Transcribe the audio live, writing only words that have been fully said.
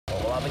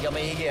Kapit ka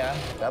maigi, ha?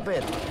 Kapit.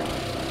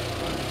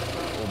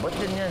 O, ba't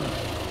ganyan?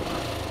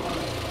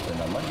 Ito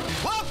naman.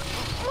 Wag!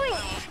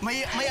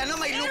 May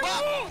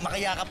lubak!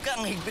 Makayakap ka,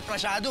 ang higpit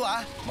masyado,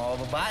 ha? Mga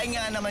babae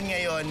nga naman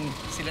ngayon,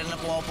 sila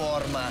na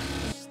pumaporma.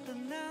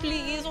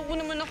 Please, huwag mo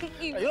naman akong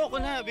Ayoko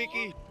na,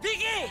 Vicky.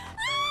 Vicky!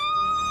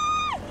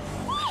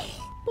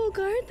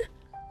 Bogart?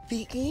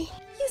 Vicky?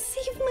 You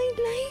saved my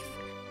life.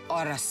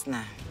 Oras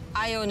na.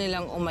 Ayaw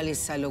nilang umalis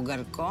sa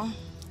lugar ko.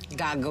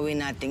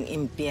 Gagawin nating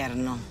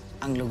impyerno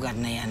ang lugar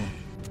na yan.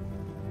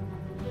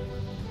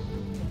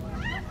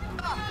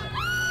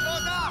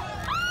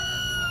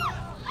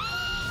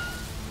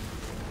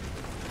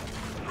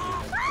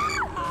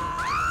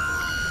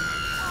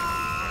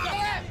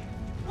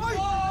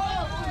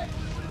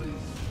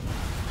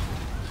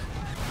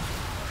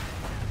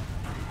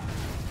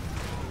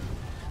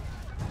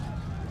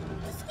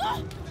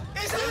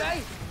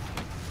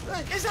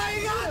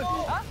 Isahin nga!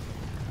 Ha?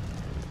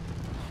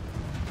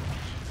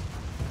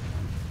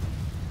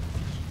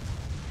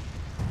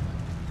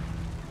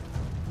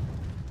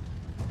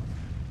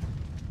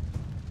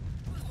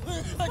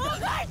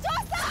 Bogart!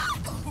 Josa!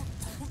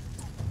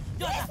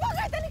 Please,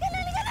 Bogart! Halika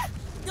na!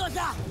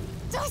 Josa!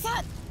 Josa!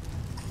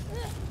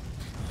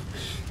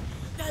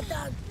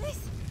 Dadan!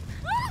 Please!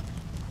 Dadan!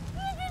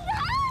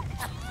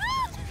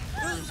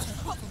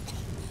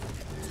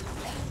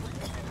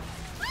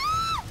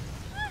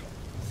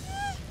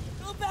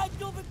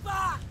 Tubig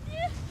pa!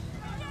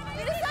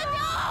 Bilisan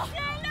niyo!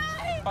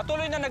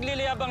 Patuloy na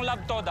nagliliyab ang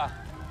Love TODA.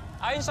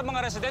 Ayon sa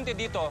mga residente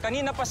dito,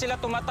 kanina pa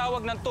sila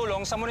tumatawag ng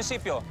tulong sa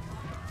munisipyo.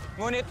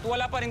 Ngunit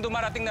wala pa rin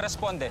dumarating na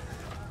responde.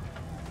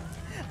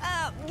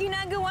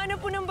 Ginagawa na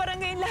po ng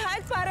barangay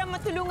lahat para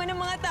matulungan ng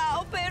mga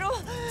tao, pero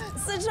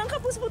sadyang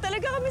kapos po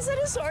talaga kami sa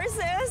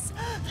resources.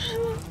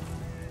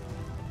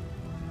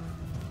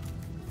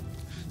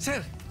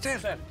 Sir!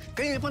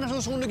 Kanina pa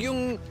nasusunog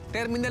yung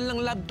terminal ng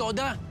Love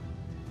TODA.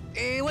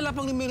 Wala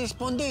pang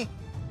responde.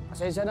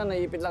 Pasensya na,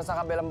 naipit lang sa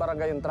kabilang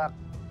barangay yung truck.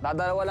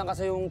 Dadalawa lang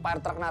kasi yung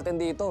fire truck natin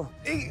dito.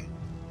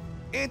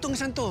 Itong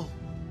isang to,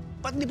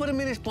 ba't di pa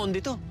rin responde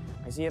to?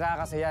 May sira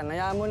kasi yan.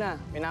 Hayaan mo na.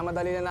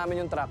 Minamadali na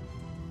namin yung truck.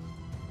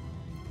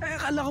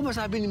 Akala ko ba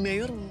sabi ni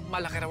Mayor,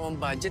 malaki raw ang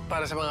budget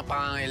para sa mga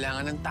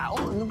pangangailangan ng tao.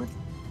 Ano ba?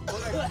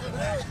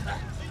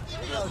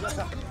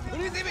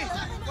 Ulit, TV!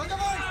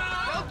 Kontamon!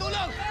 Huwag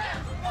tulong!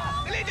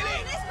 Dali!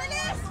 Bilis!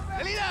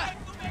 Dali na!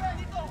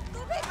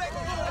 Tubig!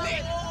 Dali!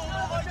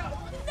 Ako na.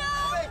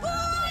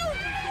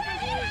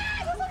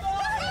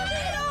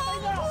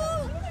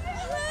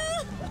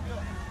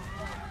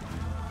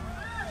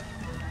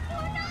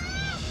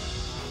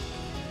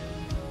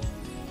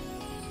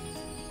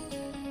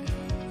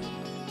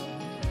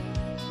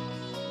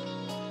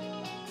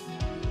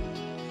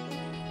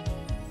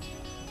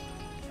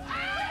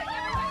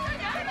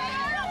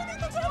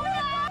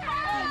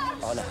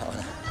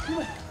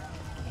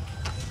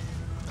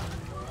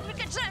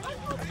 Halika dyan!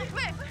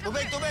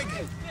 Tubig!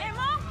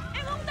 Emong,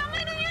 tama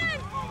na yan!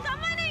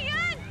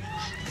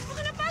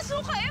 Baka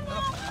napasok ka,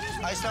 Emong!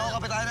 Ayos na ako,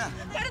 Kapitana.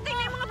 Parating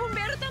na yung mga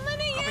bumbero, tama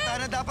na yan!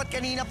 Kapitana, dapat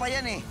kanina pa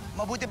yan, eh.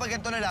 Mabuti pa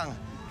ganito na lang.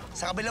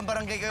 Sa kabilang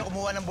barangay kayo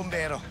kumuha ng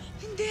bumbero.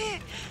 Hindi!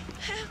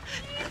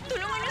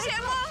 Tulungan niyo si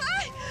Emong!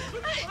 Ay!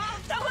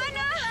 Tama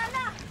na!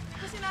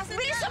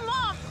 Bilisan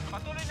mo!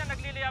 Patuloy na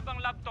nagliliyab ang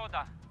Love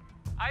TODA.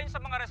 Ayon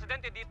sa mga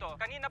residente dito,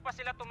 kanina pa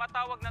sila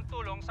tumatawag ng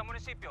tulong sa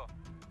munisipyo.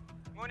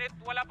 Ngunit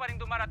wala pa rin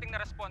dumarating na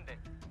responde.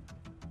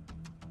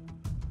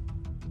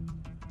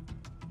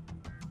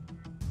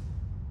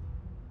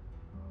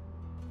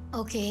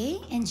 Okay,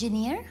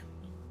 engineer.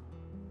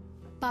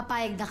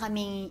 Papayag na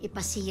kaming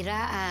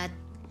ipasira at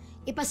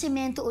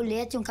ipasemento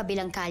ulit yung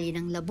kabilang kalye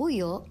ng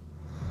Labuyo.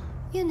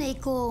 Yun ay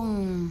kung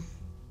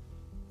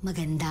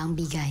maganda ang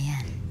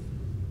bigayan.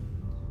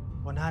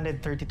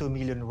 132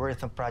 million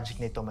worth ng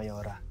project nito,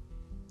 Mayora.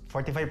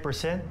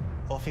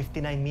 45% o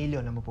 59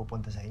 million na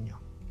mapupunta sa inyo.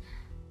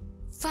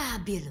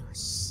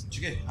 Fabulous!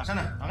 Sige, aka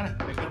na.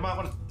 May pirma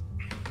ako na.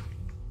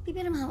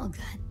 Pipirma mo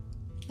agad.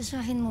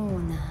 Basahin mo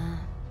muna.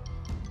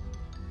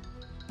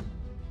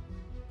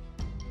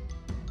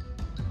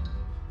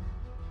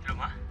 Hello,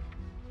 Ma?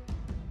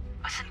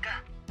 Asan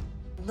ka?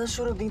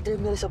 Nasunog din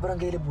terminal sa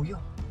Barangay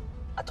Labuyo.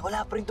 At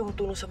wala pa rin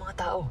tumutulong sa mga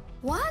tao.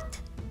 What?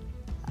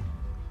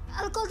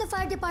 I'll call the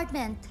fire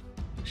department.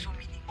 So,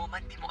 meaning mo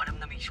man, di mo alam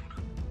na may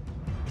sunog?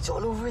 It's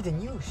all over the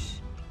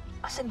news.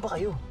 Asan ba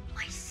kayo?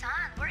 My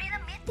son, we're in a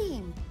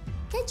meeting.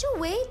 Can't you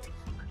wait?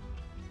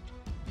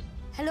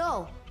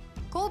 Hello?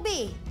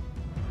 Kobe?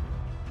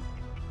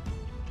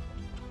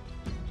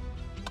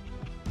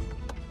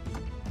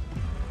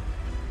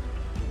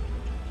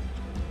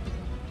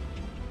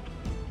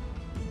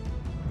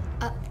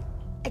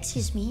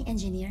 Excuse me,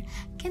 engineer.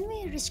 Can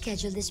we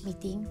reschedule this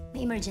meeting?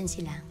 May emergency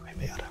lang. Okay,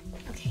 Mayora.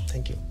 Okay.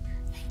 Thank you.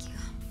 Thank you.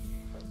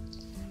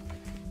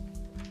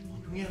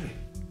 Ano nangyari?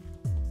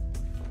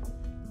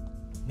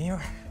 Mayor,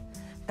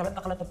 kalat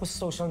na kalat na po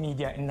sa social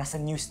media and nasa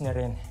news na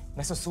rin.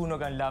 Nasusunog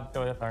ang Love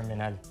TODA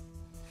terminal.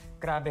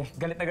 Grabe,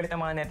 galit na galit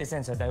ang mga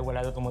netizens dahil wala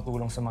daw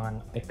tumutulong sa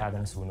mga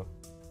apektado ng sunog.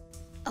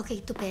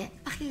 Okay,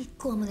 Tupe.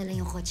 pakikuha mo na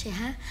lang yung kotse,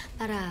 ha?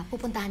 Para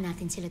pupuntahan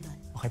natin sila doon.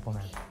 Okay po,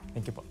 ma'am.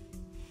 Thank you po.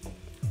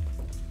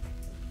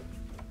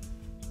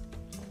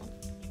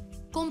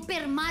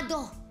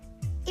 Kumpirmado!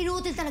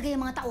 Inutil talaga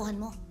yung mga tauhan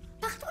mo.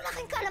 Bakit wala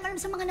kayong kaalaman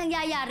sa mga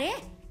nangyayari?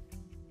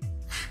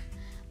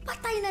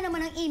 Patay na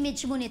naman ang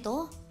image mo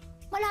nito.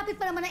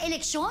 Malapit pa naman ang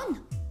eleksyon.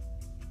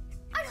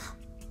 Ano?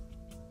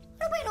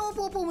 Ano ba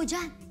inuupo-upo mo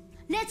dyan?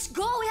 Let's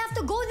go! We have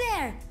to go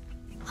there!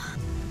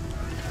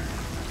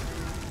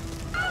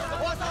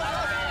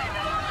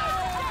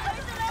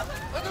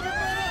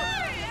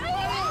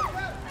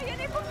 Ayan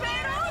na yung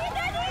pumpero! Ayan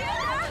na!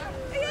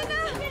 Ayan na!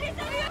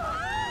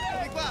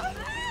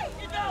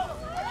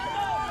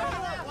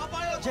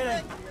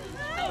 Gelay!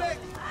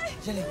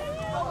 Gelay!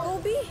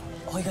 Kobe!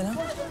 Okay ka lang?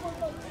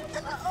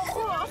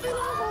 Okay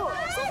lang ako.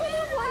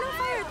 Walang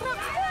fire truck.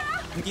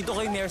 Nakito ko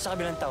yung mayor sa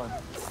kabilang taon.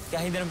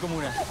 Kaya hinaram ko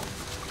muna.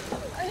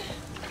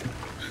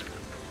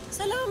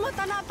 Salamat,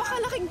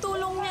 napakalaking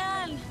tulong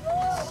niyan.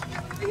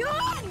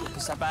 Ayun!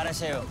 Basta para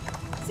sa'yo.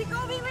 Si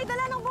Kobe may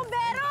dala ng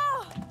bombero!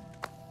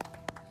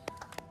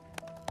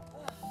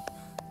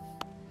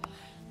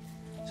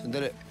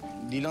 Sandali,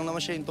 di lang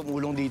naman siya yung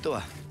tumulong dito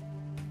ah.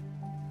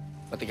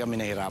 Pati kami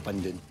nahirapan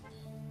din.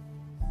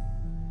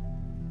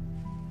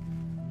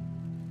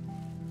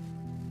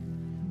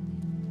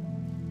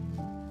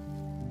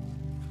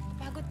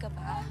 Pagod ka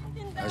ba?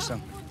 Ayos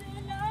lang.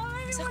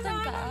 Saktan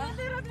ka?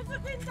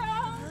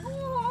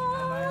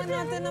 Gawin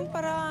natin ang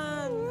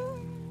paraan.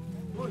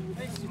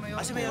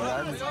 Kasi may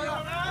yaran.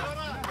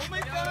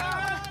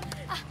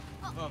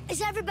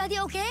 Is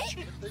everybody okay?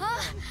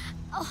 Huh?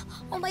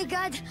 Oh my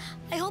God.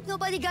 I hope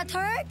nobody got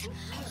hurt.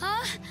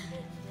 Huh?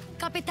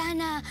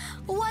 Kapitana,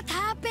 what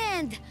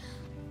happened?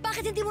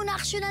 Bakit hindi mo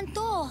na-aksyonan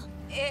to?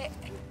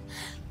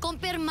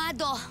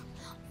 Kumpirmado,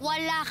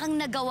 wala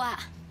kang nagawa.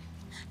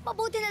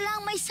 Mabuti na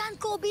lang may son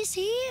Kobe's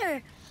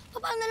here.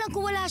 Paano na lang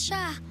kung wala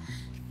siya?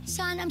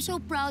 Son, I'm so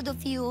proud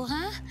of you,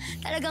 ha?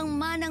 Talagang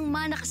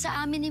manang-mana ka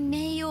sa amin ni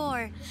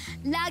Mayor.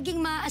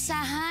 Laging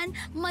maaasahan,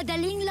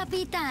 madaling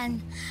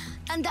lapitan.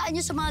 Tandaan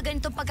niyo sa mga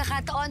ganitong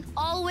pagkakataon,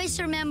 always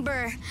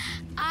remember,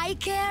 I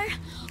care,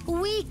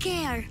 we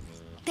care.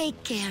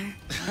 Take care.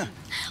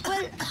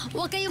 Well,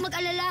 huwag kayong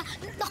mag-alala.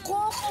 Naku,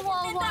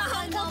 kawawa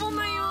ka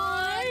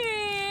naman.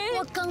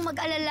 Huwag kang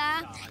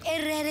mag-alala.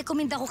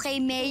 Re-recommend ako kay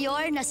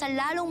Mayor na sa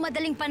lalong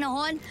madaling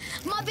panahon,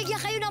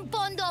 mabigyan kayo ng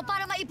pondo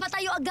para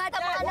maipatayo agad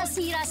ang mga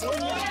nasira sa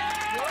inyo.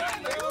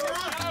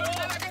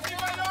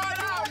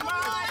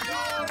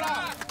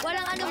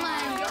 Walang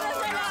anuman.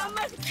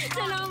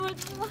 Salamat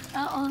po.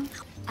 Oo.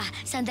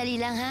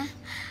 Sandali lang, ha?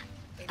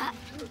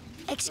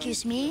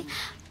 Excuse me?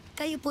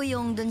 Kayo po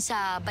yung dun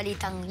sa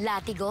balitang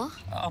Latigo?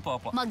 Opo,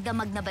 opo.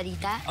 Magdamag na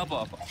balita?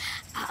 Opo, opo.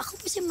 Ako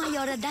po si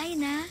Mayora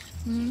Dyna.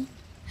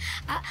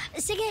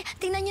 Sige,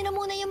 tingnan niyo na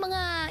muna yung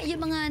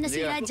mga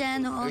nasira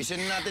dyan. Oo.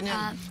 Revision natin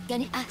yan.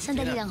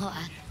 Sandali lang ho.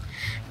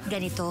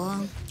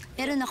 Ganito.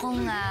 Meron akong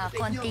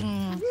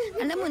konting,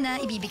 alam mo na,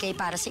 ibibigay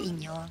para sa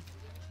inyo.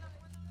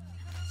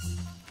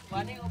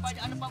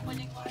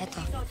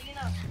 Eto.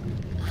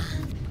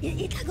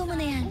 Itago mo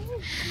na yan.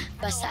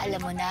 Basta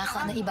alam mo na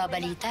kung ano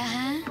ibabalita,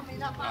 ha?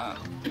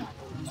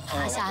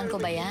 Asahan ko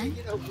ba yan?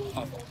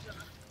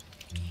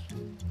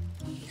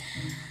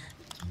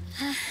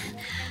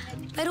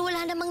 Pero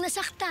wala namang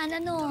nasaktan,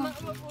 ano?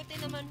 Mabuti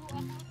naman ho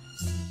ako.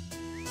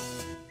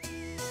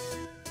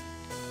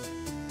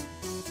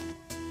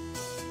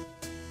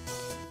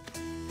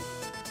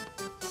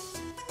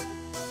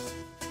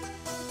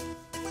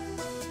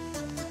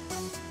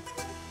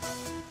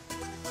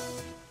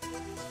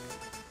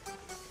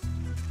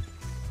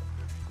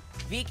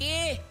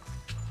 Vicky!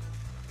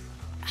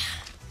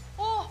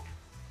 Oh!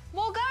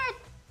 Bogart!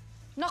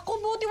 Naku,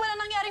 buti wala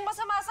nangyaring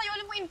masama sa'yo.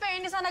 Alam mo, in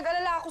fairness,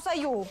 nag-alala ako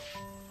sa'yo.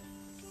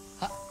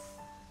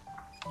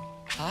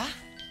 Ha?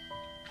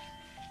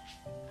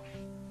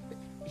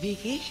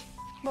 Vicky?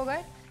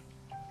 Bogart?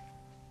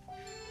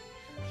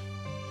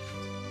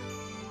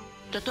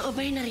 Totoo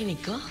ba yung narinig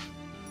ko?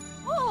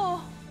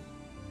 Oo.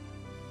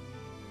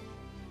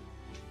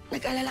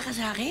 Nag-alala ka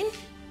sa akin?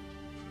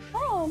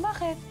 Oo,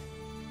 bakit?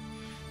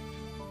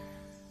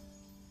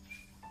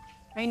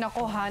 Ay,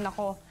 nako ha,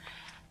 nako.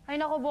 Ay,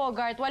 nako,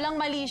 Bogart. Walang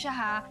mali siya,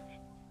 ha?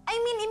 I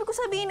mean, ibig ko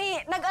sabihin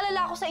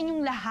nag-alala ako sa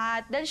inyong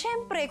lahat. Dahil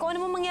syempre, kung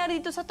ano man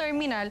mangyari dito sa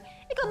terminal,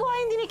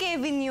 ikabuhayin din ni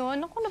Kevin yun.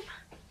 Ako na...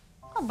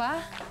 Ano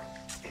ba?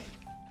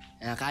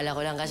 Akala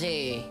ko lang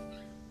kasi...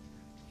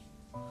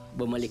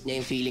 bumalik na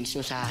yung feelings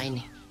mo sa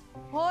akin, eh.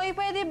 Hoy,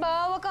 pwede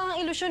ba? Huwag kang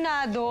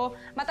ilusyonado.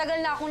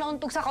 Matagal na akong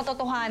nauntog sa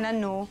katotohanan,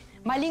 no?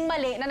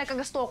 Maling-mali na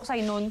nagkagasto ako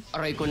sa'yo nun.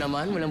 Aray ko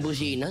naman, walang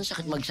businan,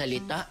 sakit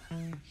magsalita.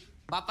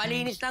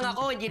 Papalinis lang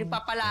ako, hindi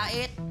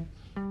nagpapalait.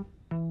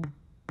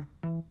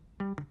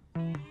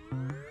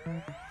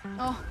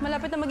 Oh,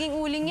 malapit na maging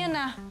uling yan,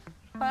 ah.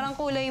 Parang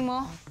kulay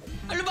mo.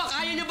 Ano ba,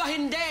 kaya niyo ba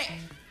hindi?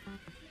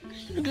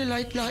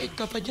 Naglalait-lait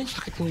ka pa dyan,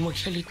 sakit mo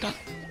magsalita.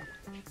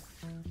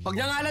 Pag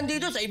nangalan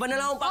dito, sa iba na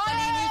lang akong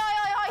papalinis.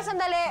 Oy,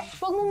 sandali.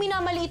 Huwag mong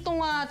minamali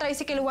itong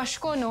tricycle wash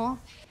ko, no?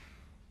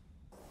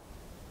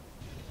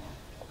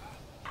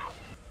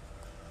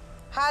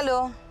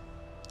 Halo,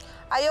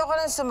 ayoko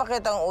nang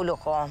sumakit ang ulo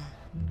ko.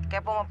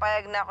 Kaya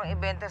pumapayag na akong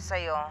ibenta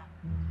sa'yo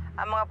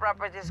ang mga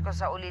properties ko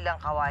sa Ulilang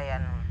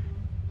Kawayan.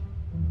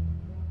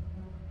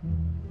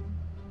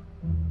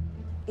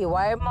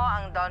 I-wire mo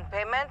ang down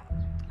payment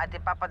at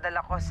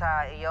ipapadala ko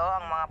sa iyo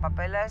ang mga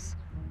papeles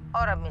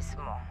ora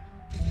mismo.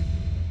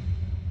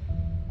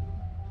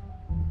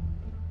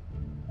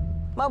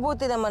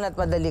 Mabuti naman at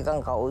madali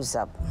kang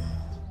kausap.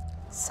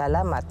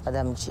 Salamat,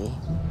 Madam G.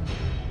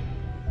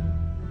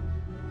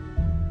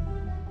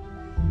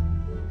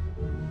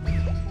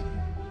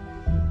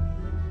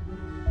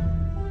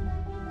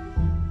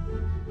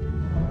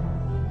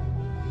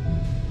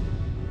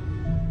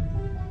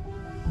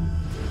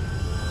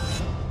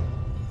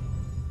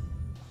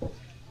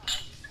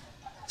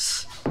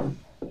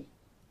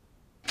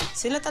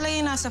 Sila talaga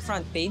yung nasa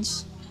front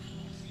page.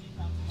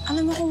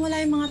 Alam mo kung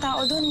wala yung mga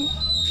tao doon,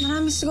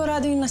 marami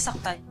sigurado yung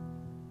nasaktan.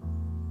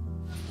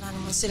 Wala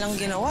naman silang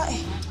ginawa eh.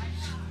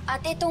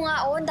 At ito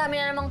nga ang dami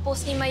na namang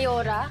post ni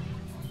Mayora.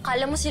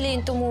 Kala mo sila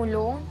yung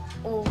tumulong?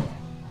 Oh.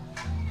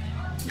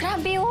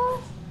 Grabe oh.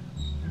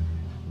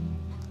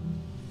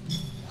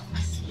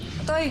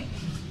 Toy,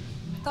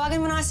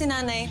 tawagin mo na nga si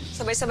nanay.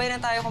 Sabay-sabay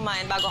na tayo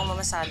kumain bago ako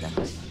mamasada.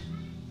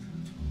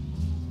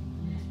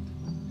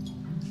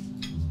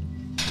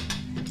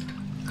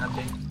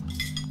 Ate.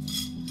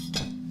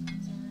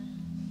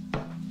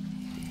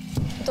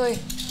 Toy,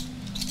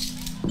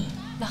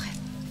 bakit?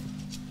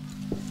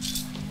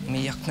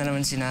 Umiyak na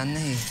naman si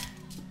nanay.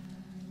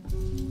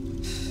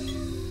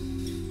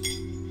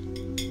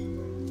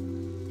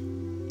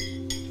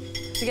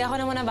 Sige, ako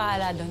na muna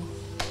bahala doon.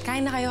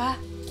 Kain na kayo, ha?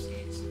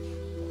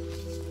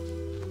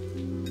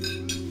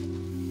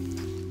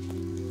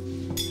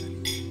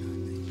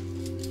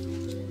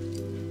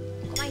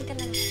 Kumain ka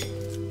na lang.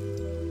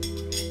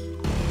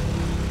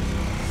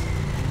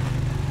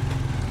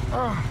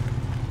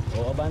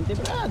 O, abante,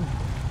 Brad.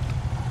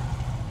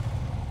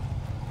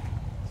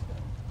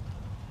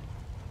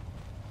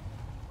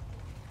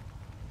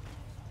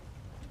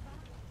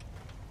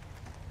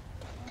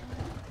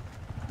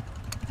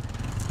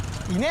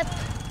 Init!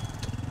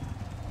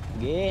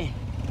 Sige.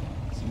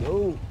 Let's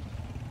go.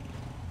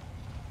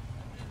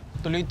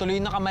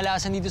 Tuloy-tuloy na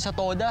kamalasan dito sa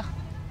TODA.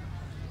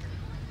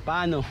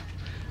 Paano?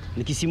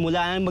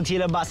 Nagsisimula na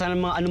magsilabasan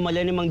ng mga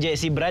anomalya ni Mang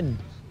Jesse, Brad.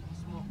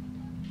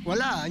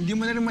 Wala, hindi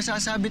mo na rin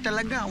masasabi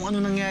talaga kung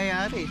ano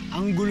nangyayari.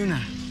 Ang gulo na.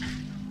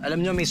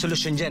 Alam niyo, may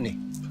solusyon dyan eh.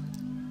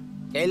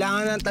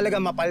 Kailangan na talaga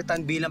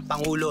mapalitan bilang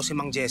Pangulo si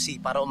Mang Jesse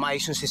para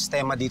umayos yung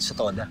sistema dito sa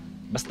TODA.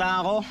 Basta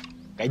ako,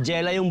 kay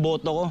Gelay yung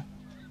boto ko.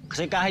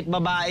 Kasi kahit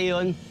babae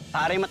yun,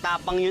 parang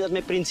matapang yun at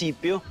may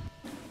prinsipyo.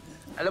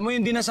 Alam mo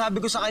yung dinasabi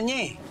ko sa kanya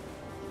eh.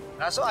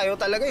 Kaso ayaw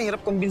talaga,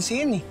 hirap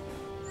kumbinsihin eh.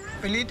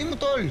 Pilitin mo,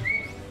 tol.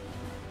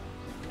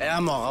 Kaya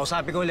mo,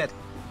 kausapin ko ulit.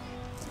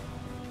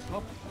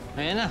 Oh,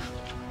 ayan na.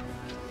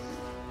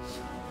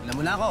 Alam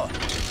mo na ako.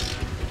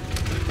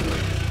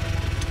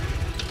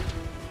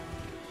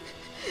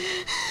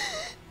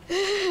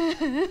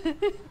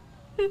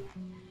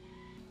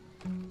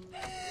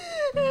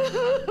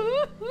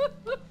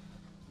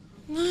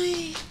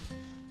 Nay.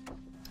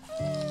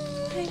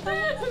 Nay, tama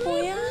na po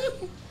yan.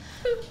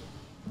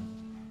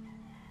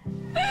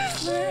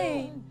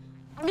 Nay.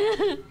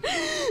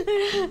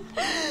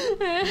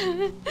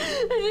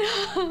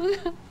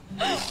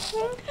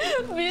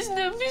 Miss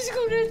na miss ko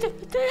na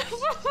tatay.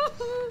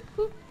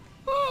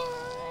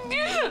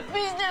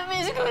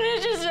 Miss ko na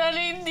siya.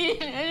 Sana hindi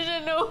na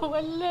siya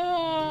nawala.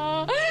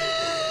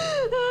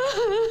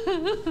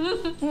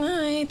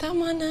 Nay,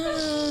 tama na.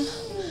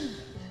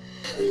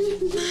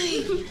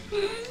 Nay.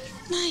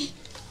 Nay.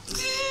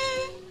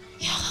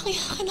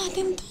 Iyakan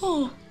natin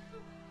to.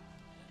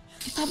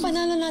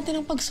 Ipapanalo natin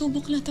ang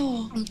pagsubok na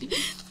to.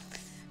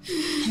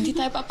 Hindi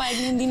tayo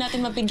papayag na hindi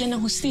natin mabigyan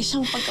ng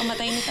hustisyang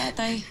pagkamatay ni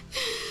tatay.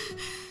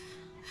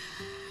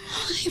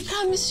 I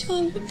promise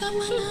yun.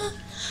 Tama na.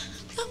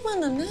 Tama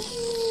na, Nay.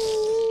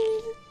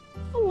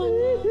 Tama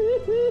na.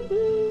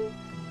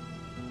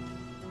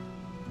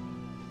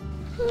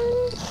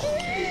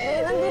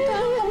 Nandito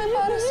lang kami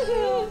para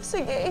sa'yo.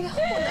 Sige, iyak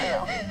mo na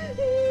lang.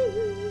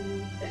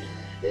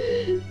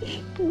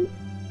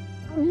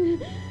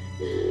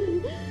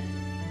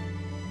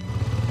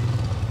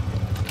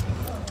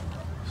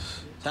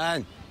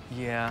 Saan?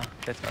 Yeah,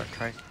 that's our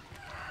try.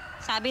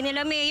 Sabi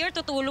nila, Mayor,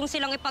 tutulong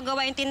silang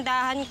ipagawa yung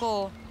tindahan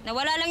ko.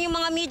 Nawala lang yung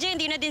mga media,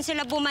 hindi na din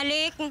sila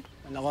bumalik.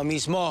 Ano ko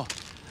mismo?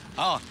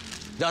 Oh,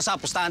 Diyosa,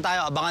 pustahan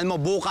tayo. Abangan mo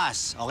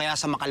bukas o kaya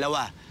sa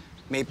Makalawa.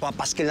 May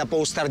papaskil na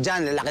poster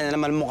dyan. Lalaki na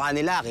naman mukha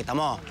nila. Kita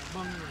mo?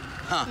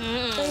 Ha?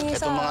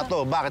 Ito mga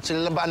to, bakit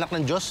sila ba anak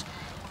ng Diyos?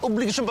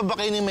 Obligasyon pa ba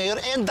kayo ni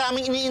Mayor? Eh, ang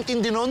daming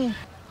iniintindi nun.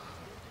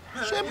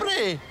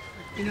 Siyempre.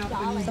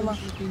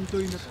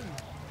 Pinapintoy na to.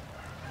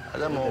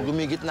 Alam mo,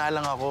 gumigit na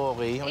lang ako,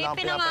 okay? Wala akong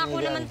Pinangako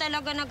pinapaningan. naman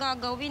talaga na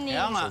gagawin eh.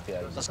 Kaya nga.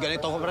 Tapos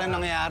ganito ko pa rin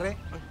nangyayari.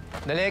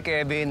 Dali,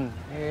 Kevin.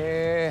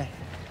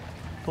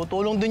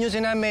 Tutulong din yun si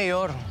na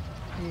Mayor.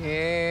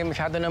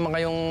 Masyado naman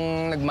kayong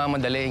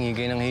nagmamadali, hingi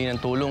kayo ng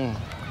tulong.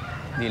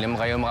 Hindi naman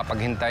kayo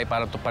makapaghintay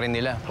para tuparin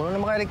nila. Puro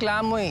naman kayo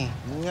reklamo eh.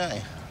 Yun nga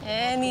eh.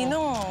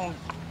 Ninong,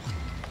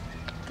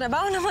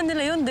 trabaho naman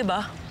nila yun, di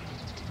ba?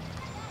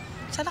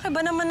 Sa laki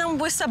ba naman ng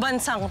buwis sa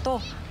bansang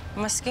to?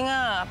 Maski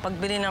nga,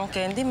 pagbili ng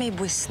candy, may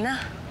buwis na.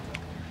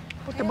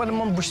 Pati ba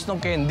naman buwis ng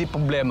candy,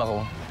 problema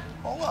ko?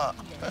 Oo nga.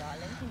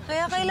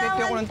 Kaya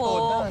kailangan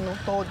po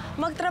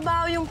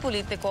magtrabaho yung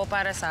politiko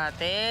para sa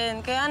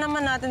atin. Kaya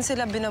naman natin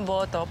sila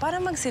binoboto para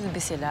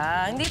magsilbi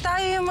sila. Hindi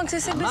tayo yung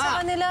magsisilbi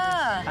sa kanila.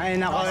 Ay,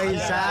 nako,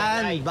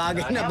 Ilsan.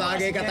 Bagay na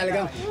bagay ka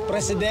talagang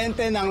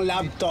presidente ng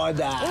Love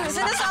Toda.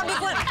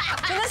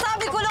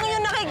 Sinasabi ko lang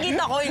yung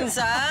nakikita ko,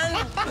 Insan.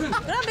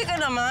 Grabe ka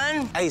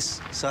naman. Ay,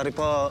 sorry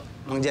po,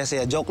 Mang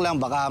Jessie. Joke lang,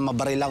 baka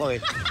mabaril ako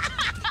eh.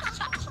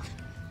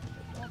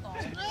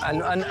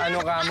 Ano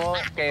ka mo,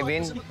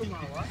 Kevin?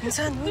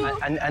 Insan,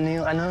 Ano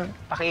yung ano?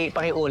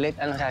 Pakiulit.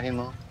 Ano sabi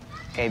mo,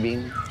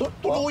 Kevin?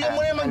 Tuluyan mo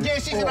na yung Mang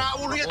Jessie.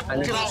 Siraulo yan.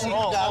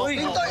 Siraulo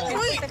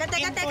ka.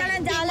 Teka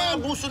lang, Jalen.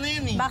 Maabuso na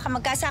yun eh. Baka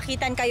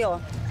magkasakitan kayo.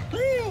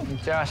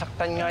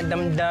 Sasaktan nga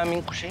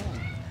damdamin ko siya.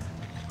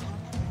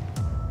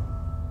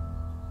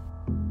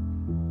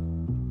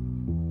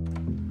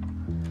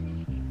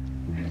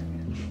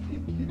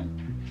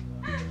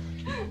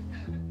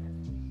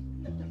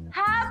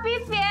 Happy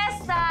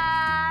Fiesta!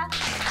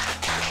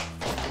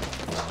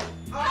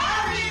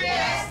 Happy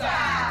Fiesta!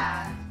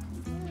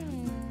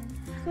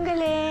 Ang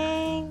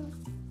galing.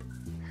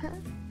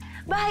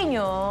 Bahay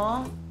nyo?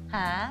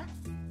 Ha?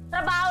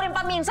 Trabaho rin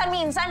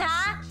paminsan-minsan,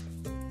 ha?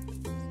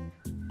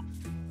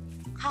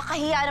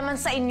 Kakahiya naman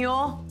sa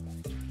inyo.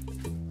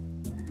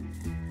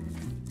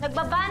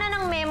 Nagbaba na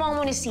ng memo ang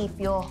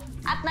munisipyo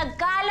at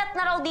nagkalat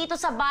na raw dito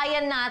sa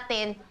bayan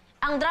natin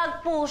ang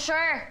drug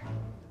pusher.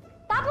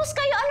 Tapos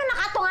kayo, ano,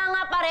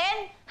 nakatunganga pa rin?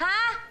 Ha?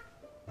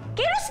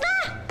 Kilos na!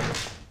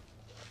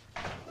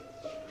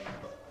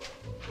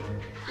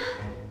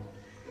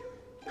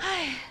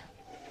 Ay.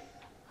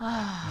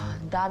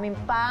 Daming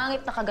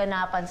pangit na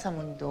kaganapan sa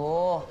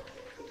mundo.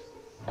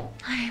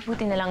 Ay,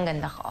 buti na lang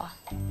ganda ko.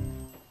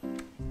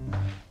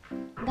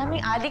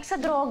 Daming adik sa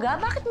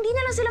droga. Bakit hindi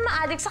na lang sila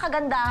ma-addict sa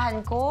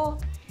kagandahan ko?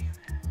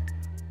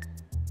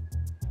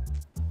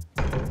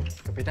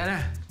 Kapitana.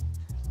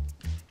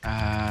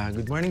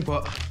 Good morning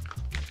po.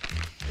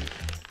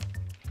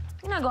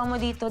 Ginagawa mo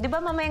dito? Di ba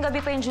mamayang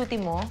gabi pa yung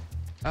duty mo?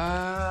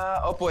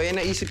 Opo,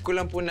 naisip ko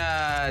lang po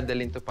na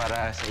dalhin to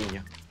para sa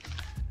inyo.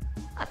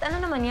 At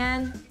ano naman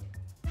yan?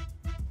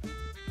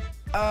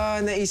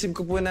 Naisip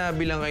ko po na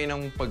bilang kayo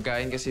ng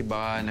pagkain kasi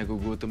baka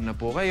nagugutom na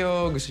po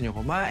kayo, gusto niyo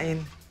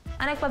kumain.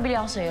 Nagpabili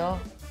ako sa'yo.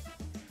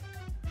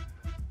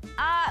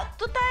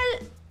 Total,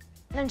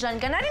 nandyan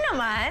ka na rin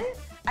naman.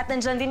 At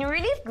nandyan din yung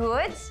relief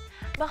goods.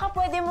 Baka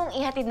pwede mong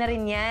ihatid na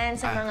rin yan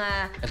sa mga...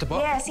 Ito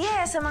po? Yes,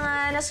 sa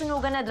mga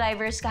nasunugan na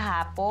drivers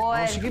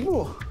kahapon. Sige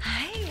po.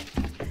 Ay.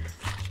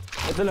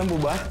 Ito lang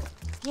po ba?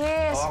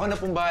 Yes. Ako na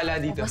pong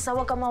bahala dito. Basta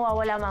huwag kang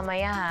mawawala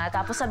mamaya, ha?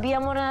 Tapos sabihan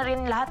mo na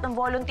rin lahat ng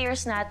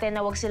volunteers natin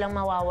na huwag silang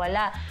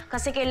mawawala.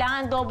 Kasi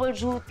kailangan double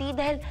duty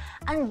dahil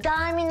ang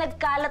dami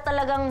nagkalat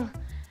talagang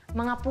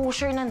mga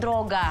pusher ng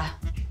droga.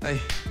 Ay,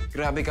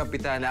 grabe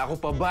Kapitana.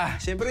 Ako pa ba?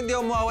 Siyempre hindi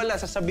ako mawawala.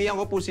 Sasabihan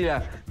ko po sila.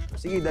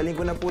 Sige, dalhin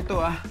ko na po to,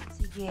 ha?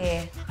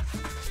 Sige.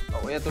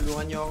 O, kaya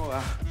tulungan niyo ako,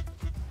 ha?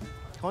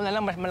 Ikaw na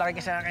lang, mas malaki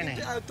ka sa akin eh.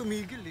 Hindi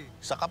tumigil eh.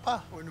 Saka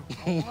pa.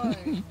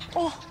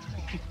 Oh,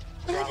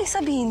 wala rin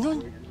sabihin nun.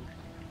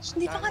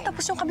 Hindi pa nga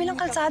tapos yung kabilang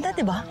kalsada,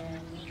 di ba?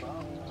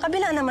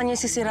 Kabila naman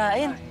yung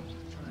sisirain.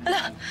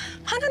 Ala,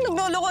 parang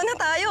nagloloko na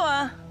tayo,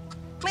 ah.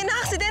 May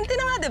na-aksidente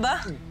na nga, di ba?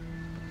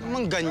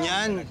 Naman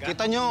ganyan.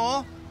 Kita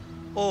nyo,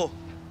 oh.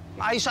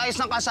 Ayos-ayos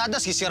ng kalsada,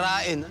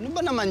 sisirain. Ano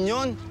ba naman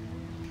yun?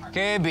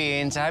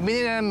 Kevin, sabi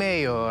nila ng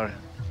mayor,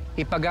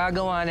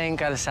 ipagagawa na yung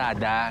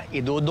kalsada,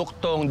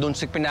 iduduktong dun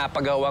sa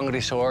pinapagawang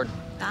resort.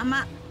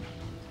 Tama.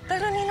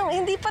 Pero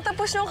Ninong, hindi pa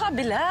tapos yung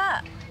kabila.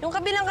 Yung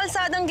kabilang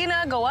kalsadang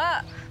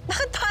ginagawa.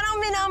 Bakit parang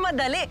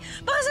minamadali?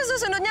 Baka sa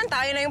susunod niyan,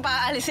 tayo na yung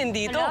paalisin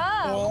dito.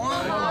 Oo nga,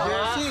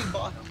 Jessie.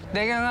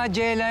 Teka nga,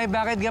 Gelay,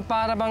 bakit ka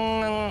para bang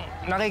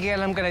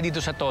nakikialam ka na dito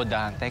sa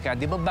TODA? Teka,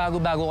 di ba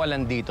bago-bago ka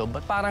lang dito?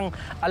 Ba't parang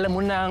alam mo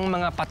na ang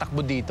mga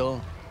patakbo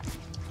dito?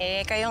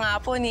 Eh, kayo nga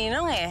po,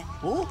 Ninong eh.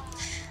 Oh?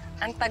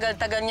 Ang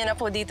tagal-tagal niyo na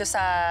po dito sa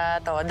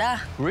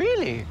TODA.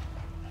 Really?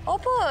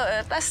 Opo,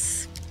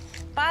 tas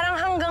parang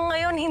hanggang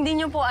ngayon hindi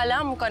niyo po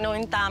alam kung ano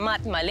yung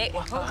tama at mali.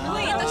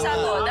 Dito sa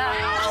TODA.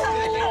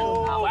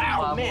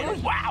 Wow,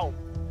 man! Wow!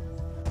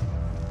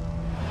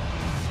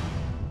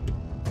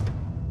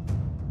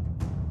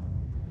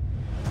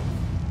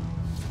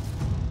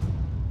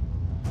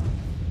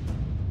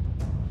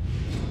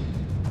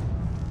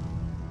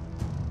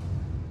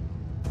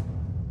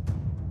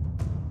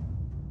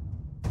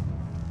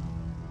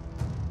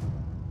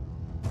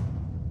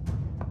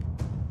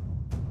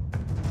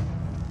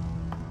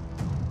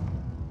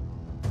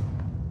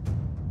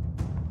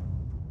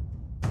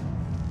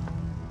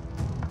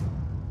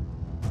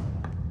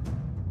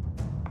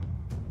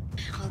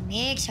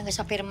 Mix, hanggang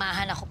sa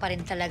pirmahan ako pa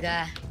rin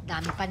talaga.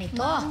 Dami pa nito.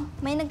 Ma'am,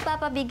 may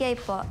nagpapabigay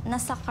po.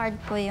 Nasa card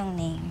po yung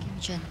name.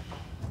 Diyan.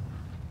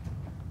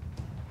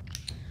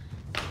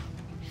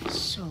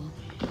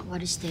 What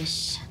is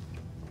this?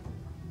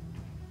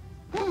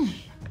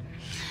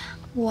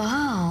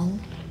 Wow.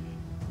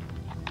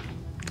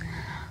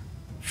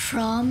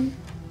 From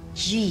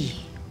G.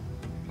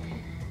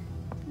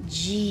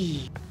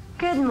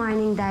 Good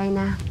morning,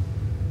 Dyna.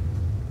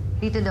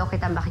 Dito daw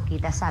kita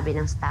makikita, sabi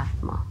ng staff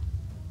mo.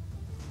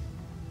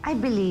 I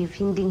believe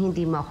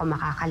hinding-hindi mo ako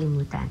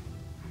makakalimutan.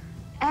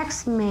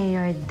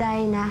 Ex-Mayor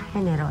Dyna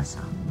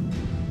Generoso.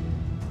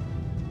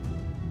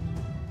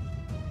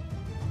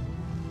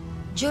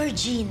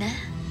 Georgina?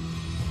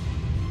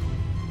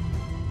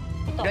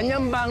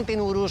 Ganyan ba ang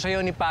tinuro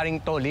sa'yo ni paring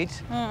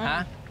Tolitz?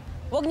 Ha?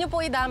 Huwag niyo po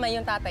idamay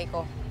yung tatay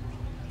ko.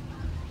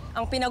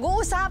 Ang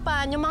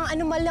pinag-uusapan, yung mga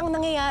anomalyang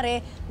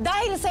nangyayari,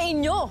 dahil sa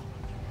inyo.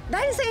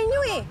 Dahil sa inyo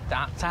eh.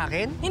 Sa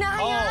akin?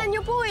 Hinahayaan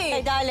niyo po eh.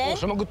 Hey, darling.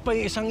 Sumagot pa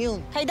yung isang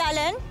yun. Hey,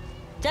 darling.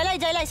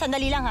 Gelay,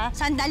 sandali lang ha.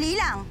 Sandali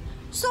lang.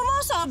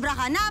 Sumusobra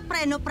ka na,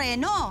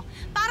 preno-preno.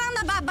 Parang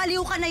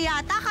nababaliw ka na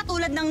yata,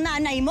 katulad ng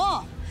nanay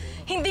mo.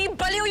 Hindi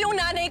baliw yung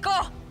nanay ko.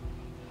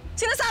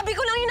 Sinasabi ko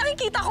lang yung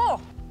nakikita ko.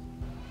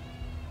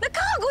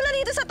 Nagkakagulan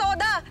dito sa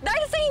TODA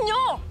dahil sa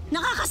inyo.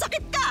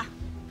 Nakakasakit ka.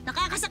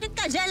 Nakakasakit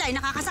ka, Gelay.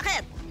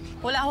 Nakakasakit.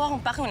 Wala ho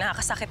akong paking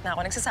nakakasakit na ako.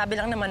 Nagsasabi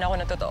lang naman ako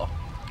na totoo.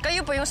 Kayo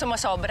po yung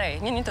sumasobra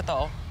eh. Yun yung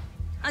totoo.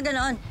 Ah,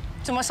 ganon?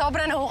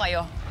 Sumasobra na ho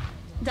kayo.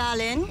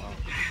 Darling?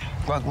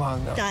 Wag.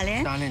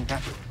 Darling?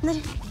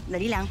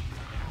 Dali lang.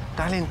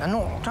 Darling,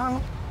 ano? Saan?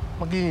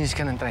 Maglilinis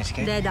ka ng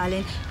tricycle? Hindi,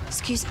 darling.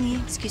 Excuse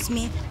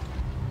me.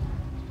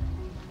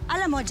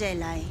 Alam mo,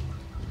 Gelay,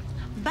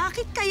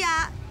 bakit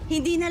kaya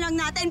hindi na lang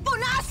natin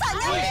punasan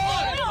yan?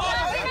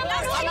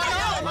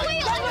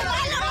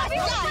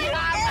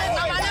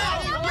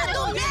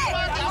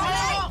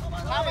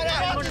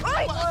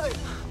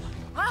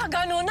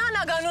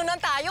 Ganunan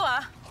tayo,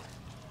 ah.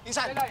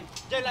 Insan!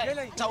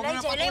 Gelay! Sa huwag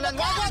mo ng patulan!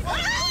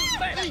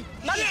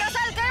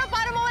 Magkasal kayo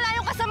para mawala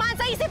yung kasamaan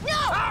sa isip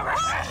niyo!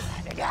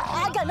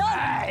 Ganon!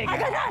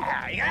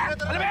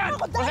 Alam mo yan?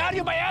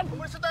 Rosario ba yan?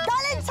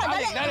 Darling,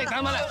 sandali! Darling,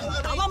 tama lang.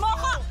 Tama mo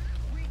ako!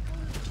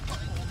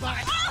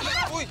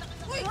 Uy!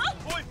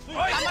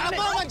 Tama na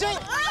po, Manjay!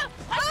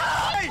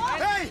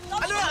 Hey!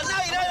 Ano na?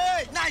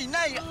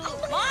 Nay!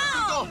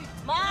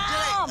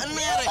 Ma'am! Ano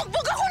nangyari?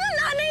 Bugbog ako ng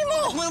nanay mo!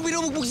 Huwag mo nang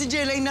binubugbog si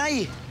Gelay,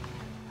 Nay!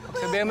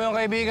 Sabihin mo yung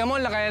kaibigan mo,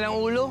 lakayan ng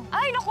ulo.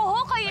 Ay, naku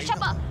ho, kayo siya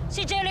pa.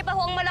 Si Gelay pa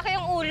ho ang malaki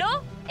ang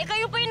ulo. Eh,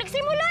 kayo pa yung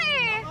nagsimula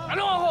eh.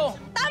 Ano ako?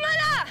 Tama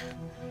na!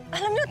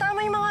 Alam niyo,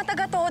 tama yung mga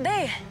taga-TODA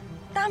eh.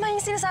 Tama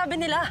yung sinasabi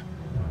nila.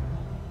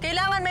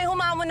 Kailangan may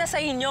humamon na sa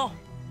inyo.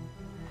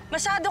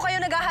 Masyado kayo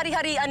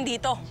naghahari-harian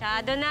dito.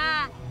 Masyado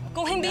na.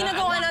 Kung hindi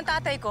nagawa ng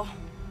tatay ko,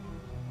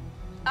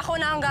 ako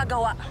na ang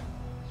gagawa.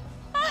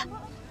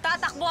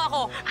 Tatakbo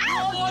ako.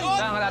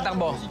 Saan ka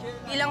tatakbo?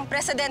 Bilang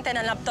presidente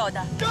ng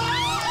TODA.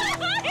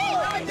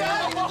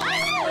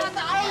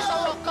 Ay, sa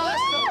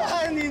wakas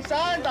naman!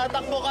 Minsan,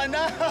 tatakbo ka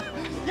na!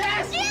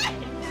 Yes!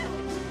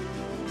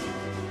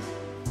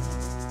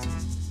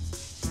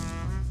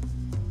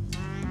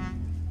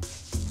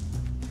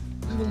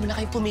 Huwag mo na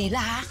kayo pumila,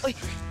 ha? Uy!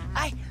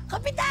 Ay!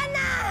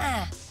 Kapitana!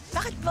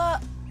 Bakit po?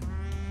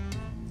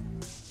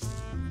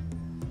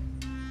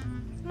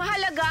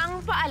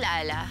 Mahalagang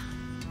paalala.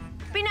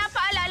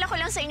 Pinapaalala ko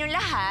lang sa inyong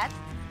lahat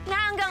na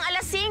hanggang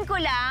alas 5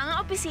 lang ang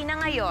opisina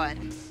ngayon.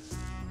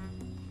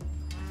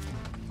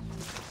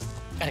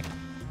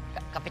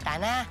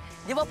 Kapitana,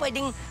 di ba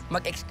pwedeng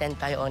mag-extend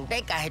tayo onte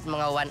kahit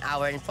mga 1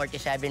 hour and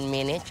 47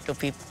 minutes to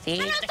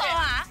 50? Ano to,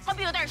 ha?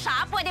 Computer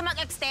shop? Pwede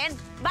mag-extend?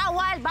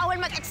 Bawal! Bawal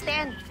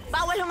mag-extend!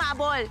 Bawal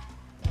humabol!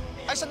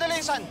 Ay,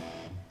 sandali, Insan.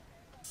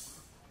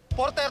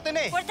 4:30 na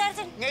eh.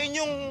 4:30. Ngayon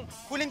yung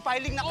huling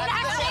filing na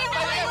kanina.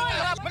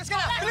 Malis ka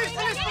na! Bilis!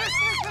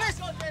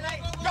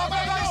 Go,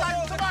 Insan!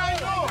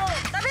 Sumahin mo!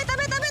 Tabi!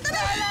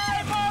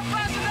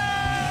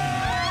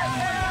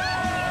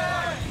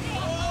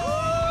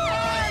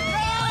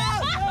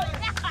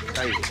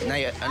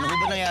 Nay, ano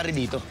ba nangyari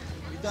dito?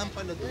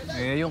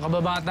 Eh, yung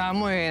kababata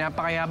mo eh,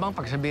 napakayabang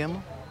pagsabihan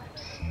mo.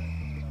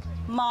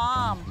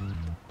 Mom!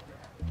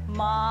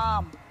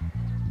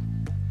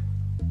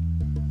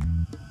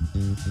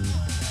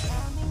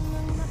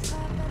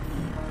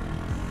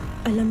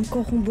 Alam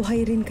ko kung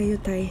buhay rin kayo,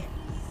 Tay.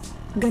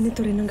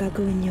 Ganito rin ang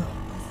gagawin niyo.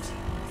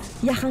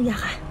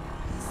 Yakang-yaka.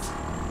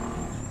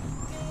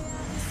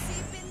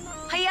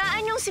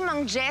 Hayaan yung si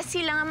Mang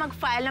Jessie lang ang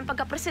mag-file ng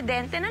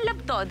pagka-presidente ng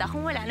TODA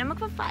kung wala na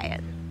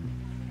magpa-file.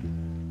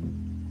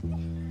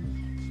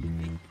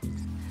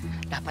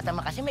 Dapat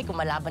naman kasi may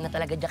kumalaban na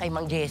talaga dyan kay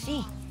Mang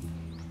Jessie.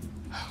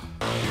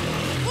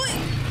 Uy!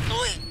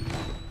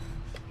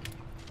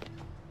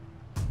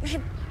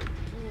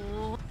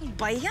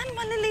 Ba yan?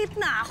 Malilate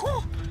na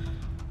ako.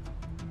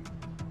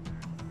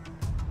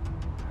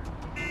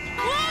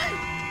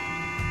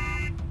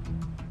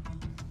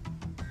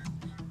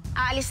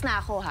 Aalis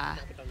na ako, ha?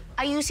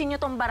 Ayusin niyo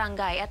tong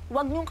barangay at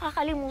huwag niyong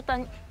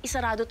kakalimutan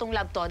isarado tong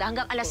TODA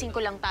hanggang alas 5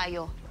 lang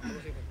tayo.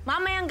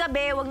 Mamayang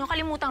gabi, huwag niyong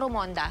kalimutang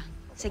rumonda.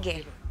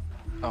 Sige.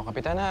 Oh,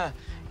 Kapitana,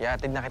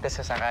 iatid na kita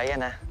sa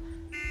sakayan, ha?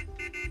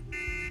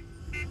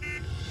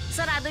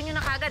 Isasarado nyo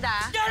na kagad,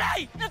 ha?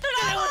 Gelay!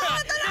 Natuloy mo na!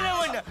 Dala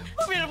mo na!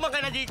 Pumirma ka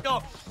na dito!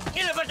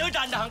 Ilabas mo,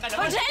 dandahan ka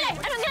naman! Oh, Gelay!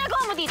 Anong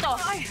ginagawa mo dito?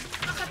 Ay,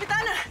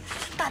 Kapitana!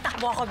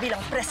 Tatakbo ako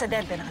bilang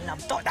presidente ng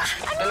Love TODA.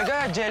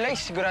 Talaga, Gelay?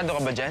 Sigurado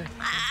ka ba dyan?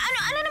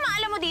 Ano naman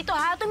alam mo dito,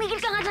 ha?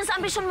 Tumigil ka nga dyan sa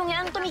ambisyon mong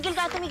yan. Tumigil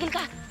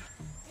ka.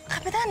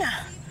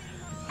 Kapitana,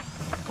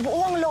 buo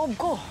ang loob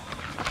ko.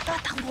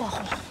 Tatakbo ako.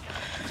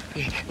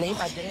 Nahin,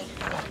 Padre.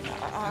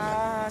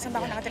 Saan ba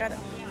ako nakatira?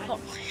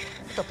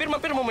 Ito,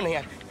 pirma mo na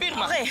yan.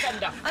 Pirma! Okay.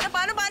 Ganda!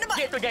 Paano ba?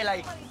 Dito,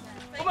 Gelay.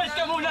 Umalis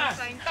ka muna!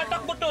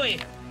 Tatakbo to eh!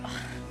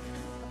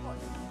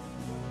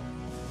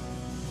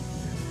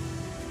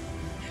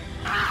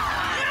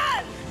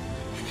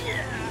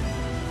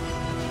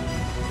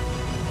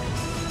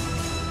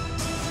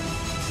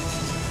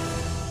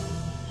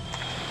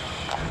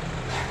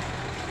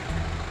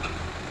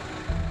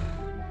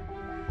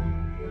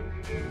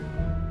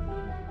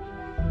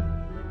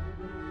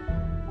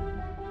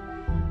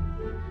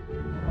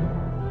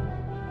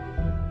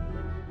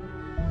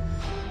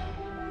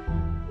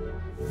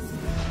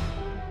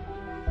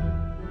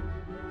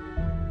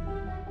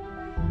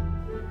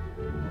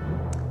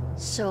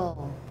 So,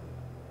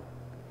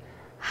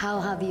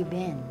 how have you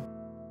been?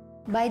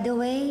 By the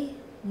way,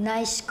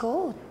 nice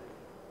coat.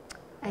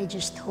 I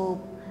just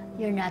hope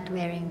you're not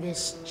wearing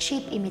this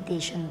cheap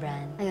imitation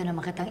brand. Ayaw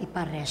naman kitang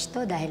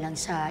iparesto dahil lang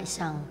sa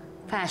isang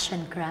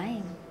fashion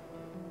crime.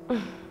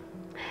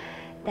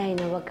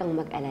 Dyna, huwag kang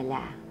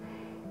mag-alala.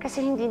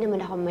 Kasi hindi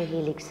naman ako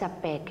mahilig sa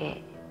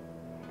peke.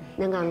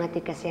 Nangangati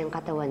kasi ang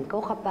katawan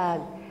ko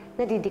kapag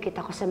nadidikit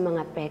ako sa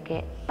mga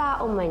peke,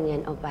 tao man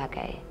yan o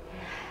bagay.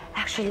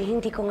 Actually,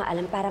 hindi ko nga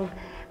alam. Parang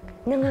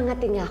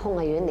nangangati nga ako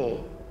ngayon eh.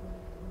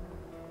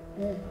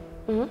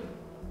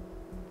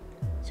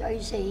 So are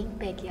you saying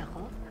peke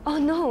ako? Oh,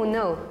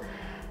 no.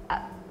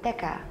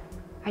 Teka,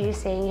 are you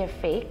saying you're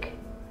fake?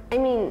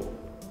 I mean,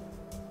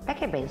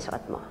 peke ba yung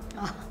suot mo?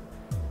 Oh.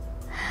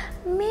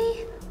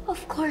 Me? Of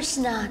course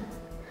not.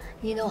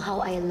 You know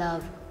how I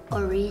love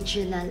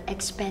original,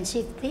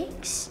 expensive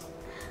things?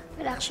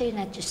 Well, actually,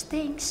 not just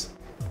things.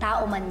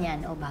 Tao man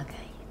yan o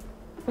bagay.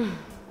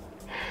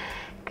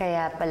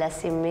 Kaya pala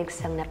si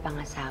Mix ang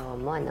napangasawa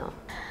mo, no?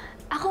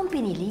 Akong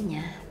pinili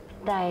niya.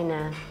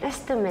 Dyna,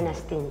 esto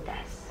menas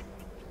tintas.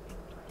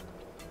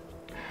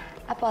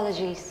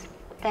 Apologies.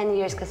 10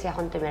 years kasi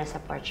akong tumira sa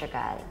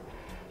Portugal.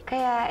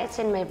 Kaya it's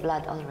in my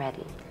blood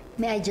already.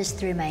 May I just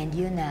remind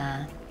you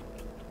na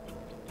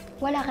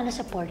wala ka na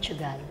sa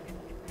Portugal.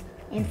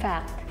 In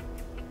fact,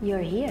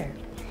 you're here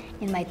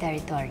in my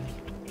territory.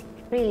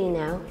 Really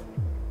now?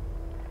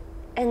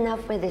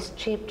 Enough with these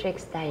cheap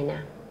tricks,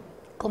 Dyna.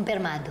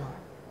 Kumpirmado.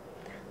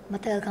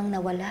 Matagal kang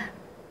nawala.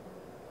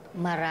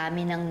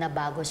 Marami nang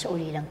nabago sa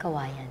ulilang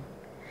kawayan.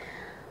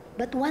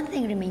 But one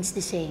thing remains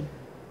the same.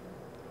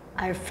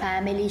 Our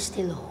family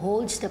still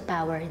holds the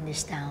power in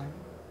this town.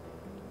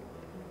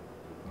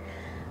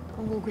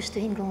 Kung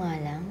gugustuhin ko nga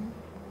lang,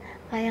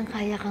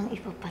 kayang-kaya kang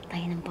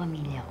ipapatay ng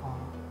pamilya ko.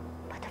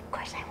 But of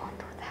course, I won't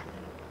do that.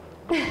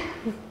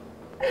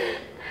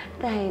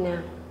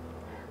 Dyna,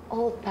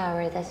 old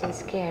power doesn't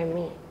scare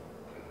me.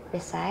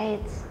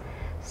 Besides,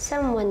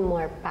 someone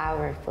more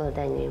powerful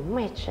than you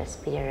might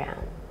just be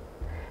around.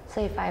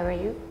 So if I were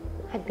you,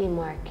 I'd be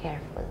more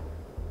careful.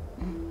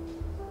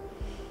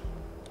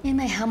 In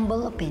my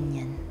humble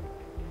opinion,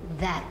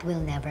 that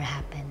will never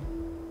happen.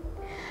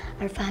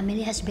 Our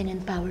family has been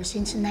in power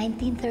since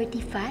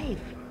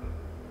 1935.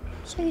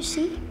 So you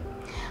see,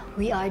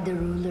 we are the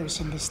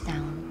rulers in this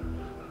town.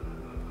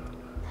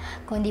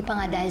 Kung di pa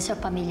nga dahil sa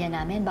pamilya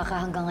namin,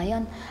 baka hanggang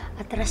ngayon,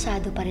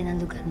 atrasado pa rin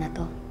ang lugar na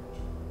to.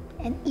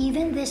 And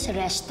even this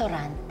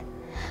restaurant,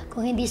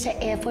 kung hindi sa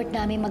effort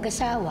namin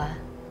mag-asawa,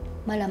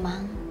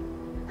 malamang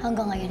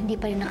hanggang ngayon hindi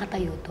pa rin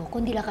nakatayo to,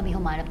 kundi lang kami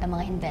humanap ng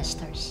mga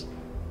investors.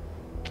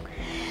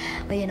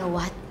 But you know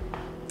what?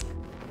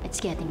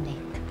 It's getting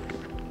late.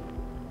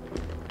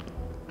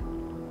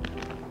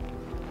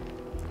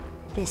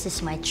 This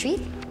is my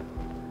treat.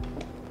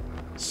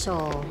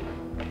 So,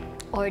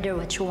 order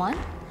what you want.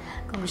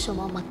 Kung gusto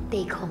mo,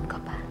 mag-take home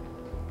ka pa.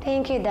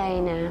 Thank you,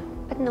 Dyna.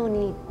 But no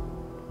need.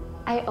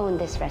 I own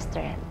this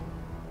restaurant.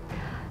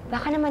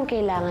 Baka naman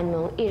kailangan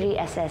mong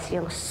i-reassess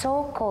yung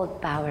so-called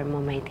power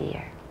mo, my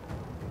dear.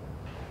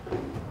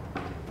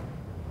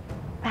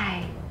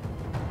 Bye.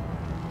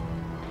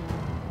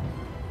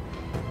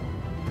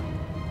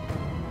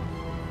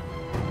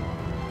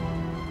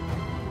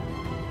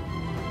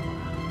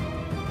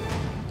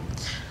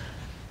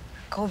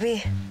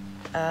 Kobe,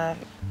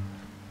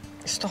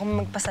 gusto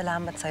kong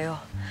magpasalamat sa'yo.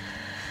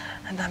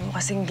 Ang dami mo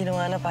kasing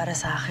ginawa na para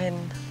sa akin.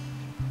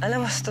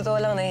 Alam mo, sa totoo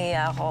lang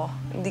nahihiya ako.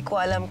 Hindi ko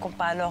alam kung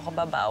paano ako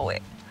babawi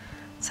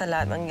sa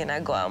lahat ng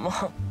ginagawa mo.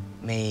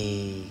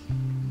 May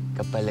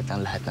kapalit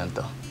ang lahat ng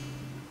to.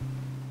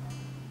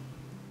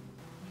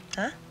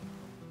 Ha?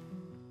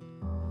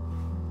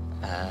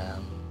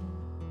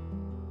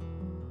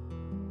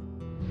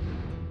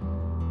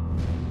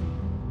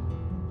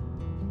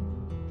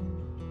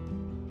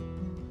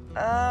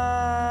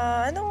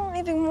 Anong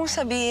ibig mong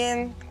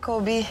sabihin,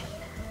 Kobe?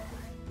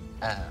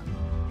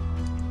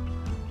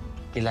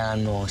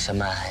 Kailangan mo akong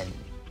samahan.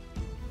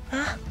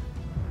 Ha?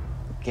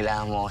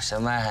 Kailangan mo akong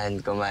samahan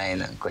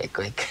kumain ng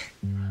kwek-kwek.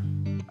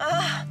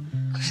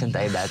 Kung saan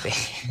tayo dati.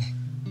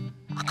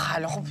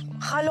 Akala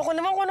ko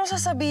naman kung anong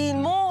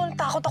sasabihin mo.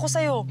 Takot ako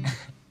sa'yo.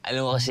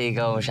 Alam mo kasi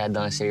ikaw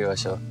masyadong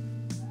seryoso.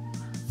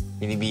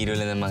 Binibiro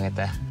lang naman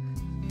kita.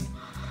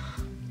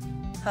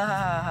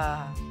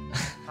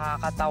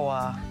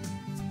 Nakakatawa.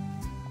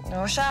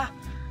 Ano siya?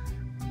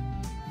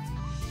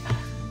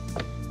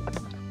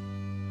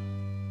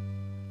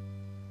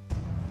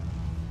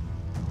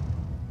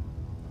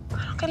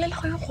 Parang kilala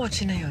ko yung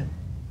kotse na yun.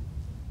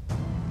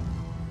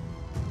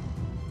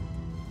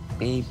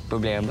 May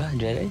problema ba,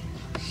 Gelay?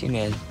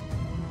 Sino yan?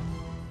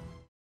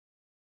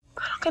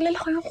 Parang kilala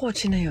ko yung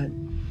kotse na yun.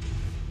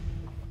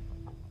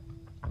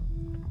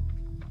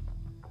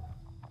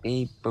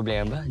 May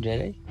problema ba,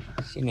 Gelay?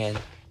 Sino yan?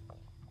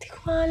 Hindi ko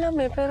nga alam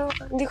eh, pero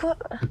hindi ko...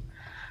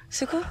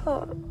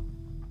 Siguro,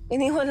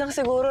 iniwan lang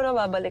siguro na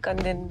babalikan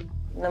din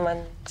naman.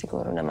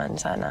 Siguro naman,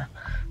 sana.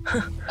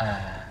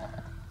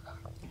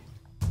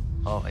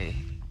 Okay.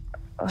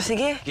 O,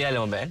 sige. Kilala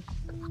mo ba yan?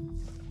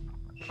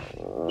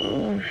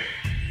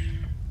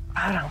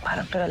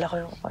 Parang kilala ko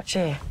yung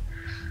kotse.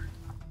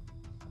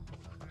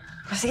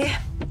 O, sige.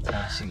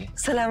 Sige.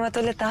 Salamat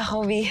ulit ha,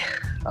 Kobe.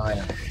 Okay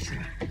lang.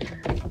 Sige.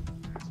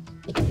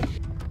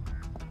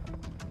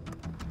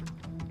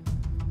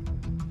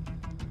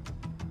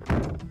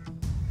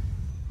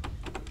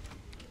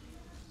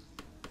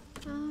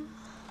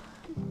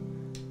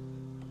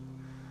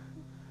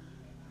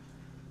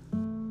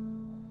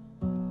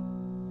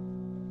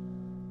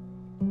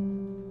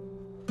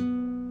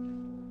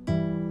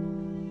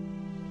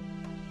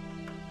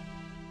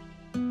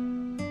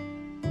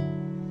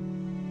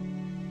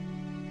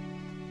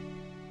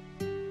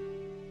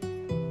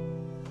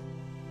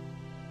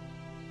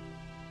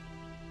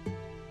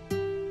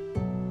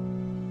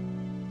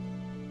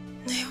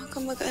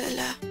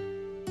 Mag-alala.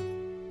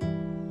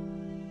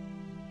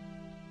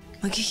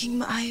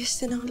 Magiging maayos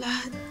din ang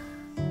lahat.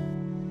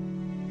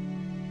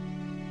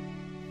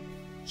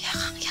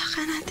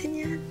 Yakang-yaka natin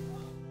yan.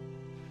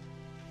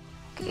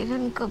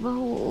 Kailan ka ba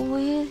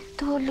uuwi,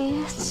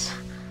 Tolis?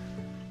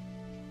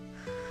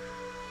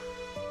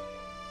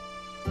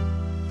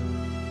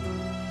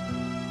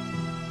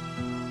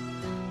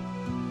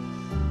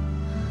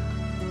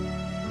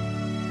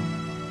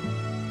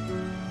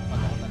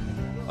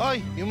 Hoy,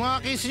 yung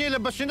mga case niyo,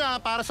 labas nyo na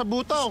para sa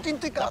butaw.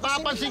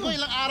 Napapansin ko,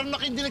 ilang araw na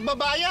kayo hindi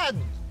nagbabayad.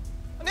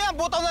 Ano yan?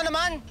 Butaw na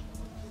naman?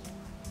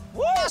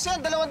 Kasi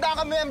yan, 200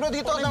 kami membro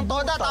dito ng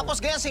TODA,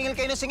 tapos ganyan, singil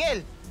kayo ng singil.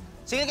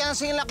 Singil kayo ng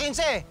singil na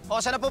 15. O,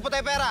 saan na pupunta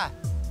yung pera?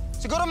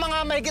 Siguro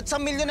mga mahigit 1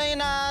 milyon na yun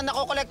na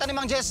nakokolekta ni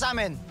Mang Jess sa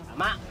amin.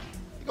 Tama.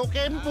 Ikaw,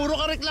 Kem, puro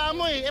ka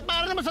reklamo eh.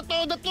 Para naman sa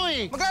TODA to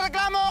eh.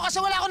 Magreklamo ako kasi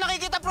wala akong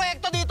nakikita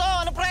proyekto dito.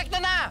 Anong proyekto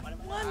na?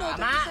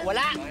 Tama,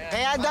 wala.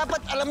 Kaya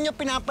dapat alam nyo,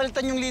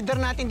 pinapalitan yung leader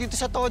natin dito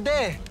sa TODA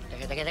eh.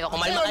 Teka,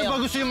 kumalma kayo. Ano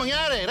ba gusto yung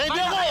mangyari? Ready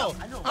ako!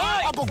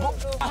 Hoy! Abog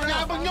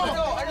nyo!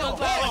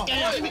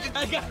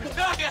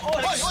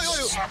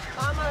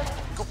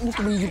 Kung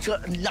tumigil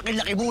ka,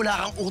 laki-laki mo,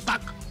 wala kang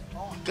utak.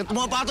 Kaya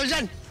tumapatol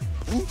dyan.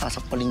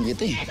 Sasakpalin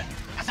kita eh.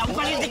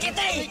 Sasakpalin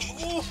kita eh!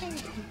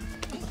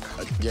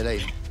 Gelay,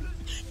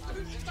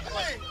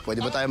 pwede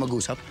ba tayo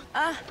mag-usap?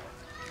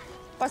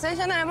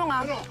 Pasensya na mo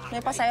nga.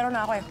 May pasayro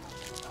na ako eh.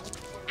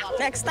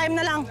 Next time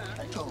na lang.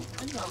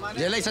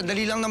 Gelay,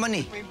 sandali lang naman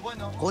eh.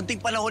 Konting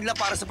panahon lang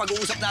para sa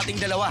pag-uusap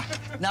nating dalawa.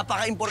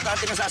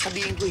 Napaka-importante na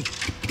sasabihin ko eh.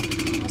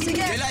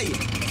 Sige. Gelay!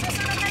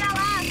 Susunod na lang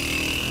ha!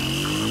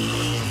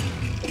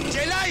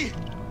 Gelay!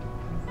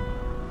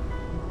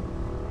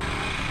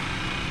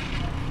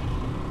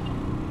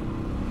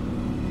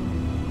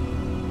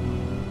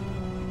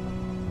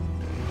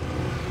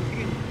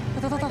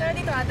 Tara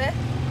dito, ate.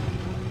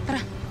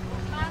 Tara.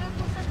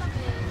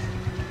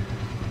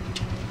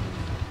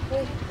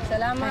 Uy,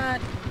 salamat.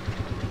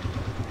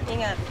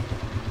 Ingat.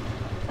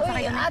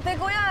 Uy, ate,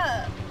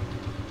 kuya.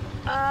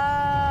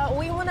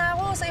 Uwi muna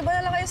ako. Sa iba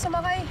na lang kayo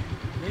sumakay.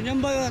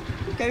 Ganyan ba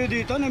kayo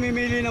dito?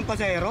 Namimili ng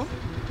pasahero?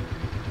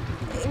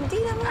 Hindi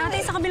naman.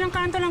 Ate, sa kabilang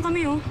kanto lang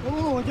kami, oh.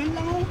 Oo, dyan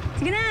lang, oh.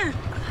 Sige na.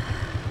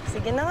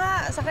 Sige na nga.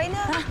 Sakay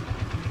na. Tara.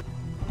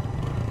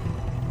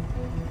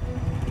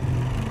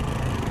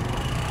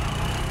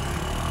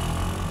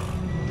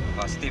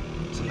 Steve,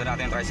 sundan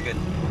natin yung tricycle.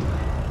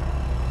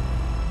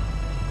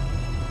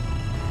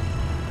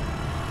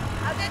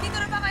 Ate, dito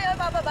na ba kayo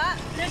bababa?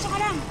 Diretso ka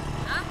lang.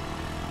 Ha?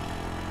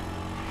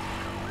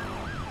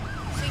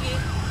 Sige.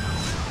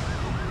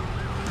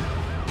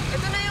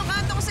 Ito na yung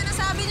kanto ko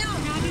sinasabi niyo.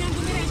 Sabi nang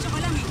dumiretso ka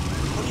lang eh.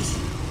 Polis!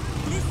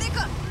 Polis,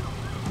 teka!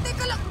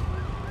 Teka lang!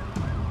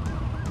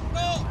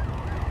 Go!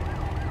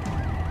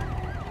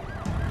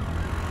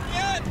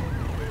 Yan!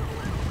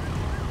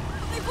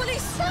 May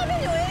polis! Sabi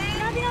niyo eh!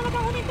 Sabi na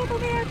ako dito,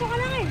 dumiretso ka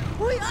lang eh.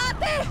 Uy,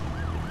 ate!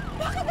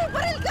 Bakit may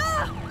baril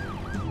ka?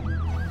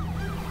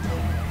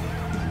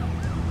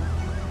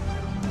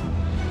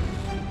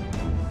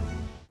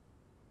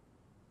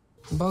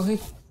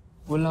 Bakit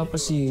wala pa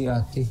si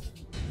ate?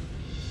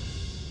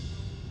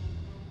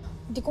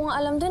 Hindi ko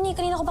nga alam doon eh.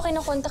 Kanina ko pa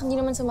kinakontak, di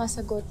naman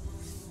sumasagot.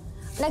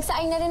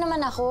 Nagsaing na rin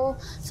naman ako.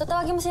 So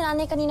tawagin mo si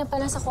nanay, kanina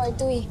pa nasa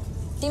kwarto eh.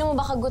 Tingnan mo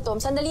baka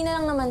gutom. Sandali na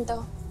lang naman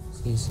to.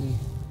 Sisi.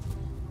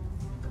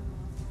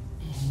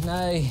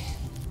 Nay!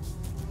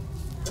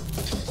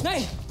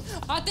 Nay!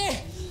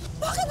 Ate!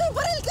 Bakit may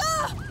baril ka?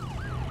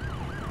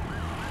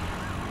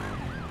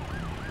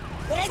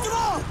 Diretso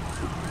mo!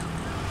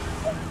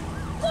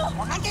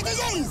 Ate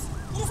James!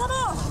 Ilisa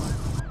mo!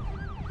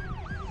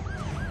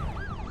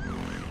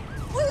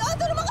 Uy,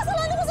 ate, ano bang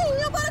kasalanan ko sa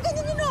inyo? Parang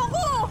ganyan din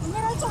ako!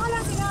 Diretso ka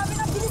lang, sinabi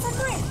na bilisan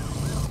mo eh!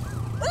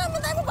 Wala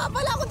man tayo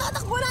mapapala kung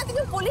tatakbo natin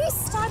yung polis!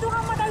 Masyado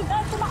kang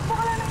madaldal, tumakbo